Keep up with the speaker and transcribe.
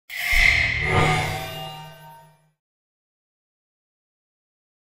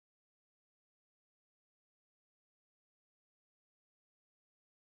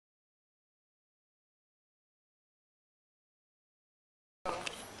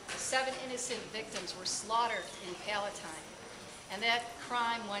7 innocent victims were slaughtered in Palatine, and that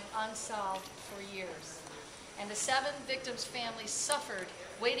crime went unsolved for years. And the 7 victims' families suffered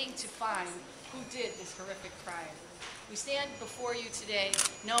waiting to find who did this horrific crime. We stand before you today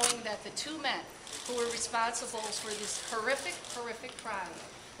knowing that the 2 men who were responsible for this horrific crime,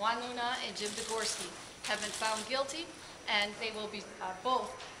 Juan Luna and Jim Degorski, have been found guilty, and they will be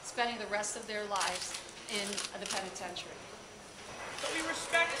both spending the rest of their lives in the penitentiary. But we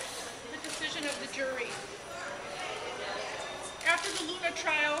respect the decision of the jury. After the Luna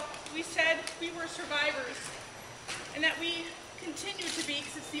trial, we said we were survivors, and that we continue to be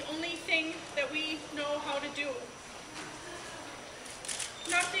because it's the only thing that we know how to do.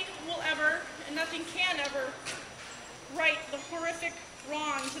 Nothing will ever, and nothing can ever, right the horrific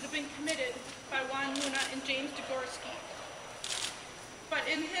wrongs that have been committed by Juan Luna and James Degorski. But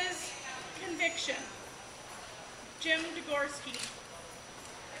in his conviction, Jim Degorski,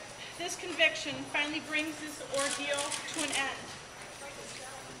 this conviction finally brings this ordeal to an end.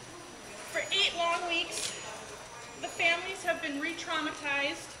 For 8 long weeks, the families have been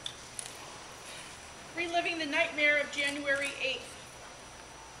re-traumatized, reliving the nightmare of January 8th.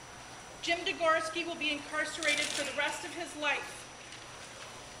 Jim Degorski will be incarcerated for the rest of his life.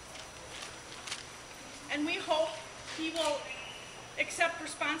 And we hope he will accept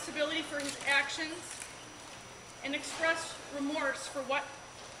responsibility for his actions and express remorse for what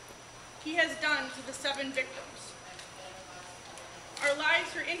he has done to the 7 victims. Our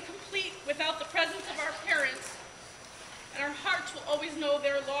lives are incomplete without the presence of our parents, and our hearts will always know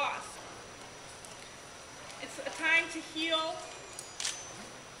their loss. It's a time to heal.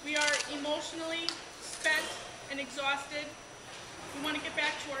 We are emotionally spent and exhausted. We want to get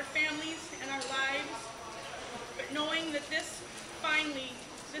back to our families and our lives, but knowing that this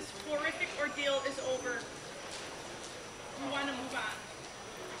horrific ordeal is over, we want to move on.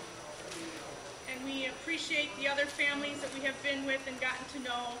 And we appreciate the other families that we have been with and gotten to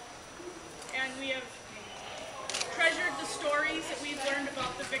know, and we have treasured the stories that we've learned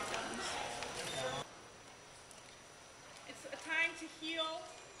about the victims. It's a time to heal.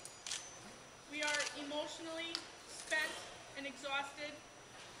 We are emotionally spent and exhausted.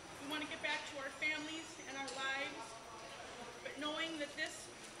 We want to get back to our families and our lives, but knowing that this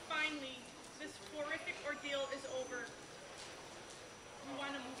horrific ordeal is over, we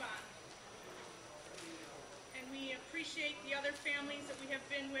want to move on. And we appreciate the other families that we have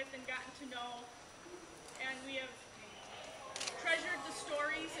been with and gotten to know, and we have treasured the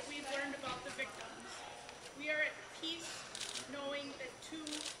stories that we've learned about the victims. We are at peace knowing that 2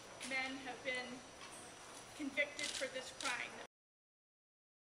 men have been convicted for this crime.